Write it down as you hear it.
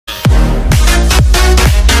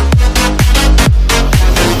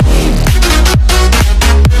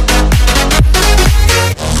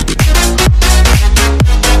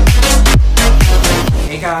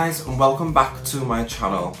to my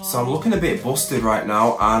channel. So I'm looking a bit busted right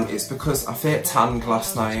now, and it's because I fake tanned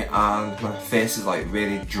last night and my face is like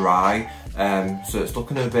really dry, so it's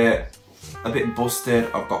looking a bit busted.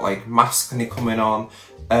 I've got like mascara coming on,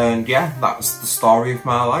 and yeah, that's the story of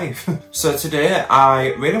my life. So today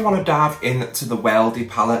I really want to dive into the Worldie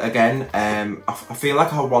palette again. I feel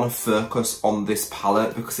like I want to focus on this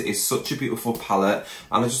palette because it is such a beautiful palette,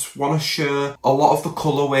 and I just want to share a lot of the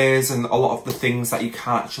colourways and a lot of the things that you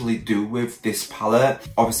can actually do with this palette,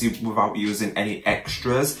 obviously without using any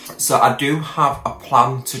extras. So I do have a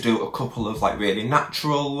plan to do a couple of like really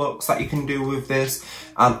natural looks that you can do with this,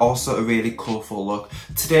 and also a really colourful look.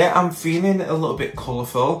 Today I'm feeling a little bit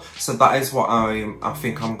colourful, so that is what I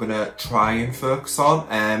think I'm gonna try and focus on.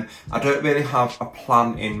 I don't really have a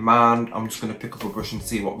plan in mind. I'm just gonna pick up a brush and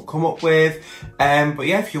see what we come up with. But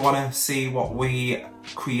yeah, if you wanna see what we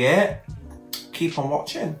create, keep on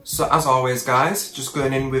watching. So as always guys, just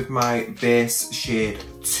going in with my base shade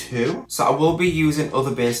 2. So I will be using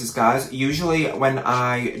other bases guys. Usually when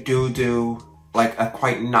I do like a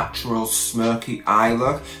quite natural smirky eye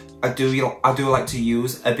look, I do like to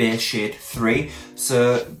use a base shade 3.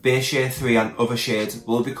 So base shade 3 and other shades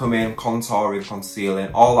will be coming, contouring,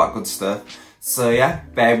 concealing, all that good stuff. So yeah,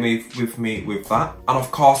 bear with me with that. And of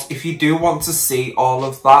course, if you do want to see all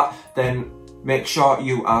of that, then make sure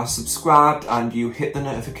you are subscribed and you hit the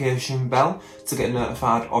notification bell to get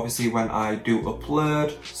notified obviously when I do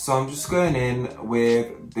upload. So I'm just going in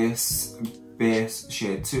with this base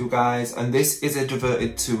shade 2 guys, and this is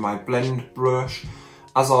diverted to my blend brush.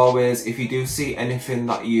 As always, if you do see anything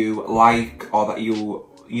that you like or that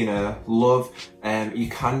you know love, you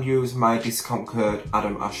can use my discount code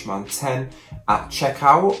adamashman10 at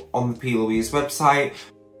checkout on the Plouise website,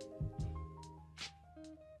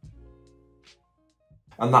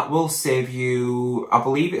 and that will save you, I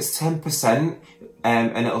believe it's 10%,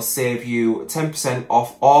 and it'll save you 10%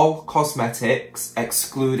 off all cosmetics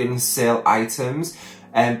excluding sale items,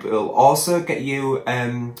 but it'll also get you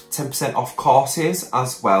 10% off courses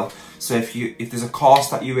as well. So if there's a course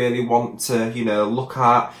that you really want to look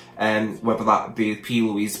at, whether that be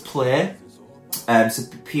Plouise Play. So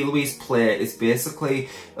Plouise Play is basically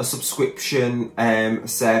a subscription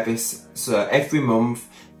service. So every month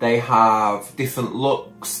they have different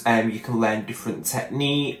looks, and you can learn different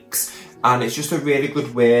techniques, and it's just a really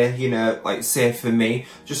good way, like say for me,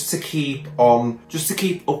 just to keep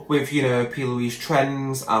up with, Plouise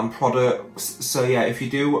trends and products. So yeah, if you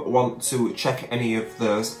do want to check any of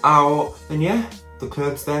those out, then yeah, the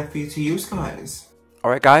code's there for you to use, guys.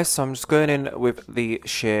 Alright guys, so I'm just going in with the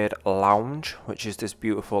shade Lounge, which is this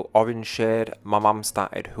beautiful orange shade. My mum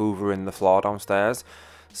started hoovering the floor downstairs,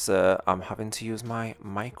 so I'm having to use my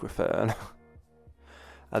microphone.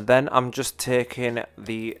 And then I'm just taking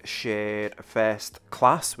the shade First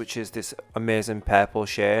Class, which is this amazing purple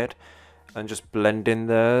shade, and just blending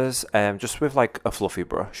those, just with like a fluffy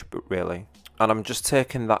brush, but really. And I'm just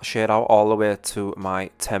taking that shade out all the way to my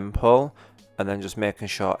temple, and then just making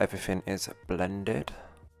sure everything is blended.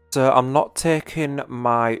 So I'm not taking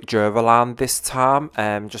my Duralane this time,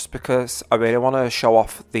 just because I really want to show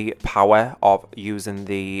off the power of using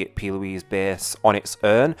the Plouise base on its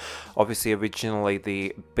own. Obviously originally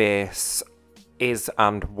the base is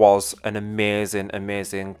and was an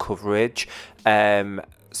amazing coverage.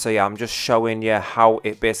 So yeah, I'm just showing you how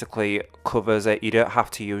it basically covers it. You don't have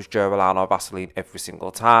to use Duralane or Vaseline every single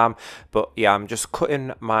time. But yeah, I'm just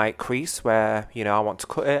cutting my crease where, I want to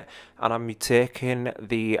cut it. And I'm taking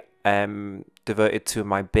the diverted to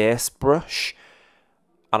my base brush.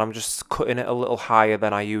 And I'm just cutting it a little higher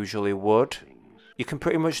than I usually would. You can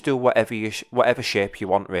pretty much do whatever shape you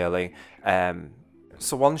want, really.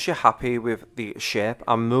 So once you're happy with the shape,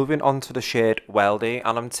 I'm moving on to the shade Worldie,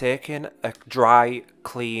 and I'm taking a dry,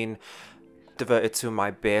 clean, diverted to my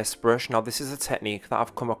base brush. Now this is a technique that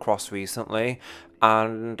I've come across recently,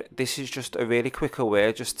 and this is just a really quicker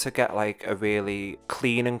way just to get like a really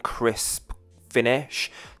clean and crisp finish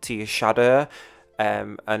to your shadow.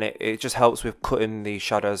 And it just helps with cutting the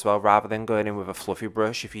shadow as well, rather than going in with a fluffy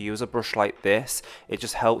brush. If you use a brush like this, it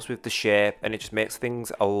just helps with the shape, and it just makes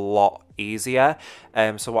things a lot easier.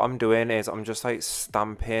 So what I'm doing is I'm just like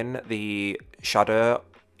stamping the shadow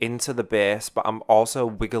into the base, but I'm also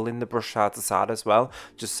wiggling the brush side to side as well,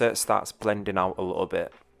 just so it starts blending out a little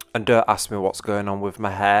bit. And don't ask me what's going on with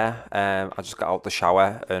my hair. I just got out the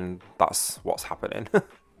shower and that's what's happening.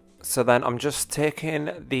 So then I'm just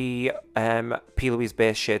taking the Plouise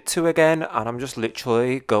base shade 2 again, and I'm just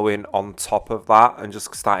literally going on top of that and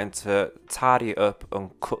just starting to tidy it up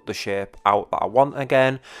and cut the shape out that I want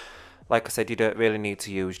again. Like I said, you don't really need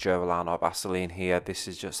to use Durolane or Vaseline here. This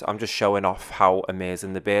is just, I'm just showing off how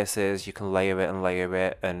amazing the base is. You can layer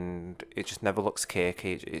it and it just never looks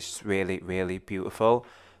cakey. It's really, really beautiful.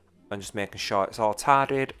 And just making sure it's all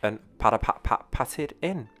tidied and patted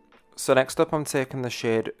in. So next up I'm taking the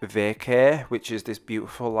shade Vacay, which is this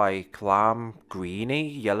beautiful like lime greeny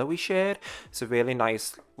yellowy shade. It's a really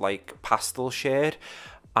nice like pastel shade,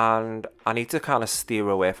 and I need to kind of steer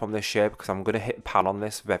away from this shade because I'm going to hit pan on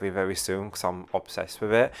this very, very soon because I'm obsessed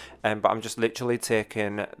with it. But I'm just literally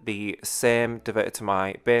taking the same diverted to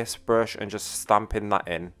my base brush and just stamping that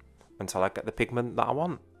in until I get the pigment that I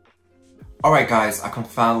want. Alright guys, I can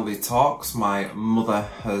finally talk 'cause my mother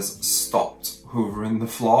has stopped hoovering the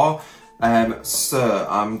floor. So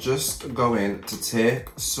I'm just going to take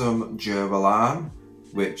some Durolane,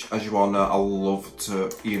 which as you all know I love to,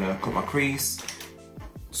 you know, cut my crease.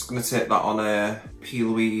 Just going to take that on a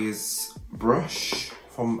Plouise brush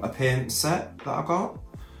from a paint set that I got.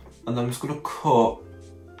 And then I'm just going to cut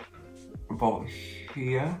about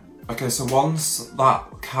here. Okay, so once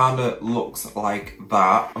that kind of looks like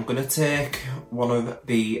that, I'm going to take one of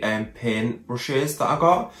the paint brushes that I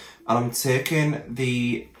got, and I'm taking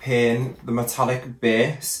the paint, the metallic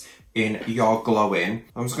base in Your Glowing.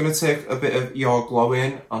 I'm just going to take a bit of Your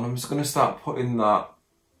Glowing and I'm just going to start putting that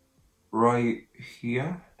right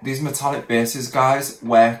here. These metallic bases, guys,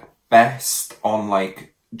 work best on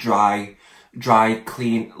like dry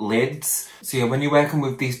clean lids. So yeah, when you're working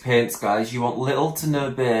with these paints, guys, you want little to no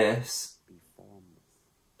base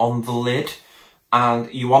on the lid,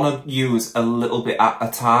 and you want to use a little bit at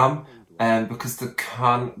a time, because they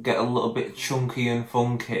can get a little bit chunky and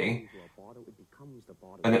funky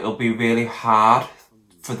and it'll be really hard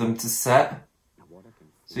for them to set.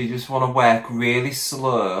 So you just want to work really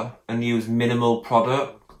slow and use minimal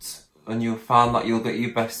product, and you'll find that you'll get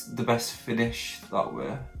the best finish that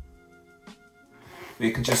way.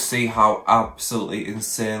 You can just see how absolutely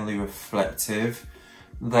insanely reflective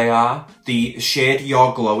they are. The shade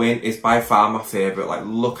Your Glowing is by far my favourite. Like,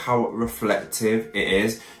 look how reflective it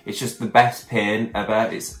is. It's just the best paint ever.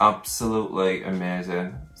 It's absolutely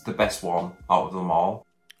amazing. It's the best one out of them all.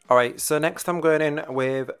 Alright, so next I'm going in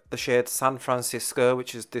with the shade San Francisco,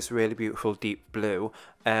 which is this really beautiful deep blue.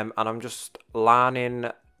 And I'm just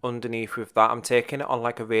lining underneath with that. I'm taking it on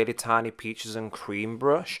like a really tiny peaches and cream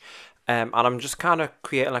brush. And I'm just kind of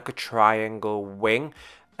creating like a triangle wing.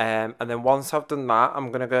 And then once I've done that, I'm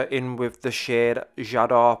going to go in with the shade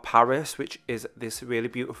J'adore Paris, which is this really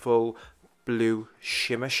beautiful blue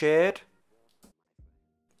shimmer shade.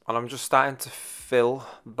 And I'm just starting to fill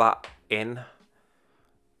that in,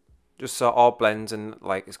 just so it all blends and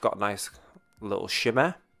like it's got a nice little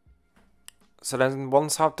shimmer. So then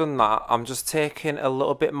once I've done that, I'm just taking a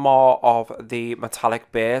little bit more of the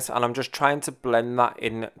metallic base and I'm just trying to blend that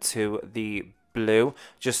into the blue,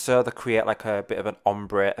 just so they create like a bit of an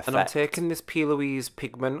ombre effect. And I'm taking this Plouise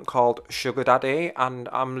pigment called Sugar Daddy, and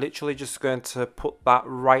I'm literally just going to put that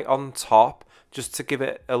right on top just to give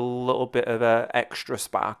it a little bit of an extra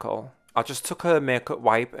sparkle. I just took a makeup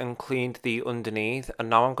wipe and cleaned the underneath, and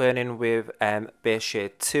now I'm going in with base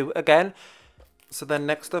shade 2 again. So then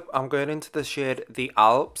next up, I'm going into the shade The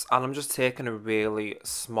Alps, and I'm just taking a really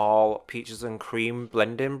small peaches and cream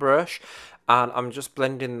blending brush, and I'm just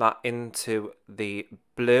blending that into the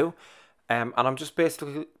blue. And I'm just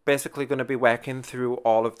basically going to be working through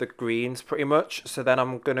all of the greens pretty much. So then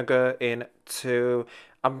I'm going to go into,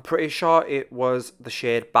 I'm pretty sure it was the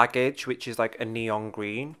shade Baggage, which is like a neon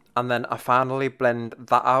green. And then I finally blend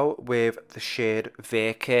that out with the shade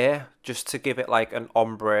Vacay, just to give it like an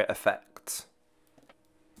ombre effect.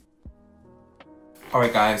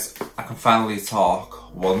 Alright guys, I can finally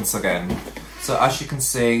talk once again. So as you can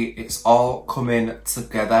see, it's all coming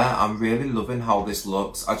together. I'm really loving how this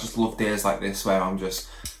looks. I just love days like this where I'm just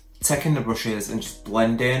taking the brushes and just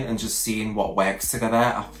blending and just seeing what works together.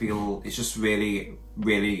 I feel it's just really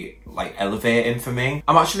like elevating for me.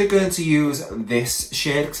 I'm actually going to use this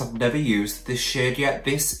shade because I've never used this shade yet.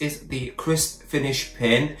 This is the Crisp Finish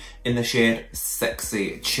Paint in the shade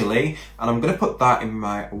Sexy Chili, and I'm going to put that in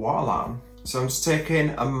my waterline. So I'm just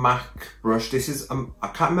taking a MAC brush. This is I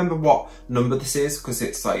can't remember what number this is because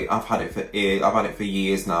it's like I've had it for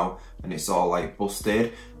years now and it's all like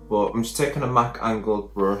busted. But I'm just taking a MAC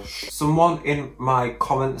angled brush. Someone in my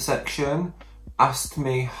comment section asked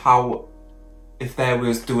me if they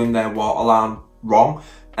was doing their waterline wrong,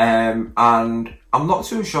 and I'm not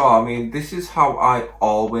too sure. I mean, this is how I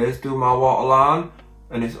always do my waterline,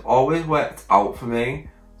 and it's always worked out for me.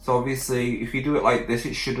 So obviously, if you do it like this,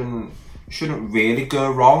 it shouldn't really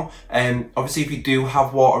go wrong. Obviously, if you do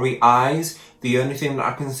have watery eyes, the only thing that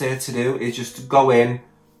I can say to do is just to go in,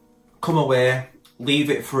 come away, leave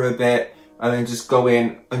it for a bit, and then just go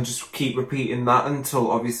in and just keep repeating that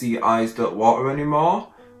until obviously your eyes don't water anymore.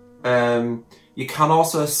 You can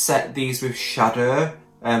also set these with shadow,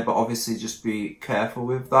 but obviously just be careful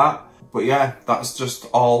with that. But yeah, that's just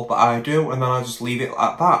all that I do, and then I just leave it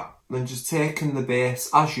like that. Then just taking the base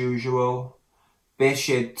as usual, base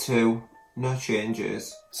shade 2, no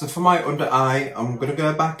changes. So for my under eye, I'm going to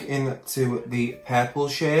go back into the purple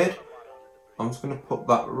shade. I'm just going to put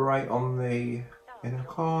that right on the inner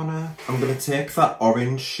corner. I'm going to take that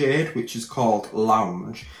orange shade, which is called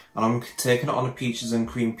Lounge, and I'm taking it on a Peaches and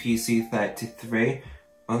Cream PC33.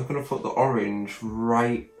 I'm going to put the orange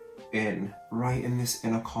right in this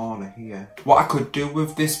inner corner here. What I could do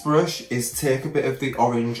with this brush is take a bit of the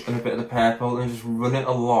orange and a bit of the purple and just run it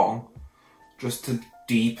along, just to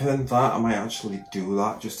deepen that. I might actually do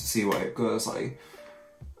that just to see what it goes like.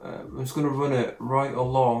 I'm just going to run it right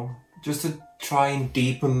along, just to try and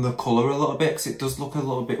deepen the colour a little bit, because it does look a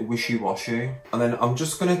little bit wishy-washy. And then I'm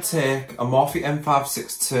just going to take a Morphe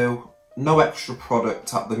M562, no extra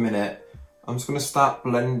product at the minute. I'm just going to start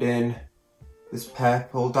blending this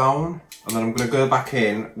purple down, and then I'm going to go back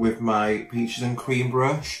in with my Peaches and Cream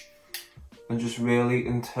brush and just really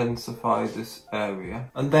intensify this area.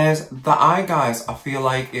 And there's the eye, guys. I feel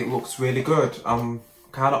like it looks really good. I'm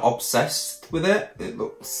kind of obsessed with it. It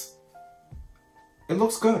looks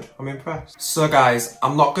good. I'm impressed. So guys,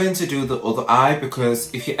 I'm not going to do the other eye,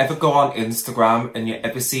 because if you ever go on Instagram and you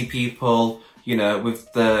ever see people, you know,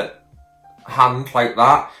 with the hand like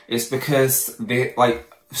that, it's because they like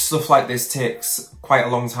stuff like this takes quite a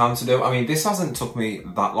long time to do. I mean, this hasn't took me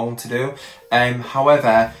that long to do.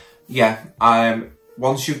 However, yeah,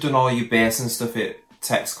 once you've done all your base and stuff, it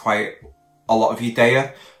takes quite a lot of your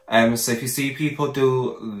day. So if you see people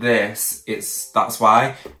do this, that's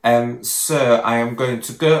why. So I am going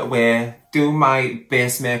to go away, do my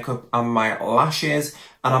base makeup and my lashes,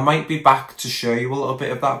 and I might be back to show you a little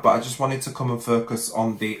bit of that, but I just wanted to come and focus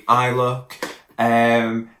on the eye look.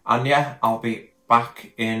 And yeah, I'll be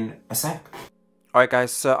back in a sec. Alright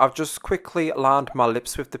guys, so I've just quickly lined my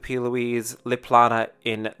lips with the Plouise lip liner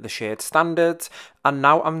in the shade Standards, and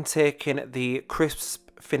now I'm taking the Crisp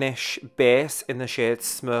Finish base in the shade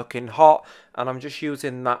Smoking Hot, and I'm just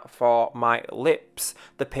using that for my lips.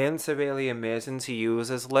 The paints are really amazing to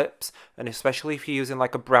use as lips, and especially if you're using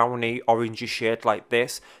like a browny orangey shade like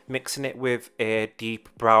this, mixing it with a deep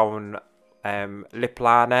brown lip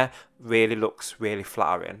liner really looks really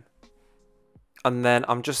flattering. And then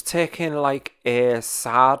I'm just taking like a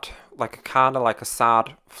sad, kind of like a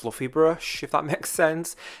sad fluffy brush, if that makes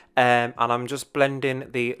sense. And I'm just blending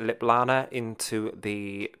the lip liner into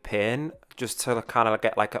the paint, just to kind of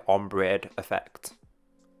get like an ombre effect.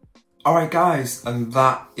 Alright guys, and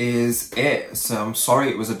that is it. So I'm sorry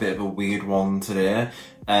it was a bit of a weird one today,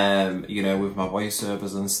 you know, with my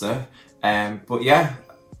voiceovers and stuff. But yeah,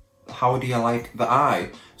 how do you like the eye?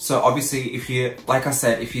 So obviously, if you, like I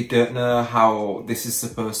said, if you don't know how this is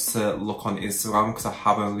supposed to look on Instagram, because I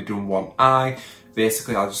have only done one eye,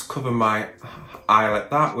 basically I'll just cover my eye like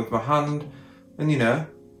that with my hand, and you know,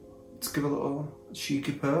 just give a little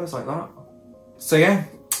cheeky pose like that. So yeah,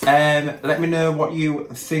 let me know what you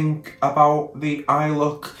think about the eye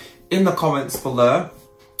look in the comments below.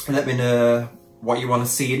 Let me know what you want to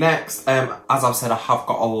see next. As I've said, I have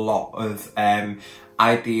got a lot of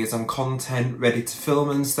ideas and content ready to film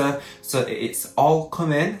and stuff, so it's all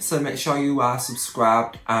coming. So make sure you are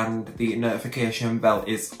subscribed and the notification bell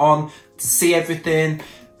is on to see everything.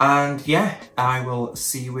 And yeah, I will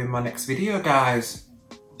see you in my next video, guys.